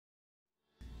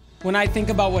When I think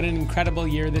about what an incredible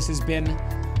year this has been,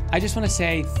 I just want to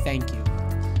say thank you.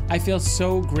 I feel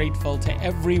so grateful to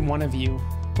every one of you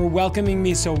for welcoming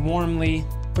me so warmly,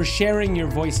 for sharing your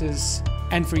voices,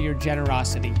 and for your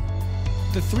generosity.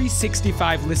 The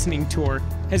 365 listening tour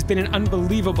has been an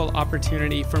unbelievable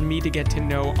opportunity for me to get to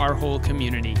know our whole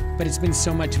community. But it's been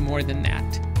so much more than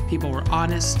that. People were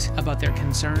honest about their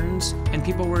concerns, and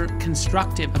people were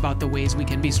constructive about the ways we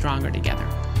can be stronger together.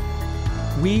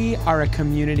 We are a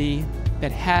community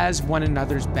that has one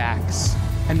another's backs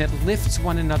and that lifts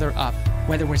one another up,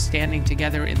 whether we're standing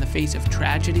together in the face of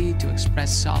tragedy to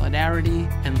express solidarity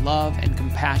and love and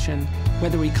compassion,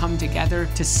 whether we come together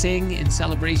to sing in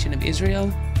celebration of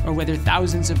Israel, or whether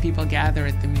thousands of people gather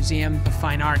at the Museum of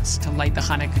Fine Arts to light the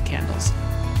Hanukkah candles.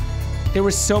 There were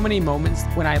so many moments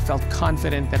when I felt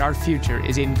confident that our future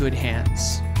is in good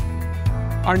hands.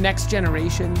 Our next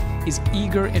generation is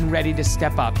eager and ready to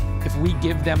step up if we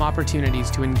give them opportunities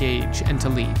to engage and to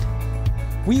lead.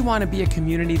 We want to be a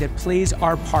community that plays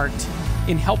our part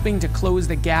in helping to close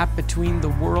the gap between the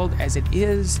world as it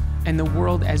is and the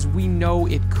world as we know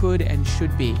it could and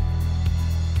should be.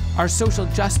 Our social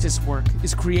justice work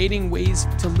is creating ways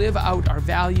to live out our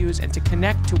values and to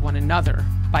connect to one another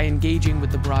by engaging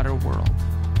with the broader world.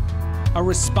 A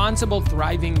responsible,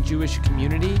 thriving Jewish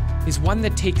community is one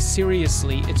that takes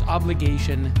seriously its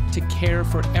obligation to care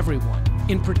for everyone,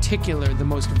 in particular the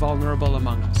most vulnerable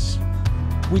among us.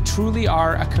 We truly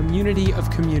are a community of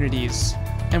communities,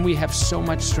 and we have so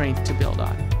much strength to build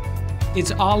on.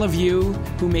 It's all of you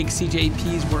who make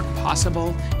CJP's work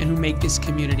possible and who make this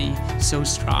community so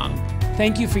strong.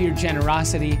 Thank you for your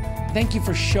generosity. Thank you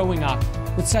for showing up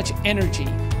with such energy,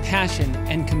 passion,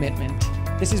 and commitment.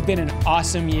 This has been an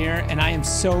awesome year, and I am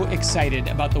so excited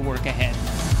about the work ahead.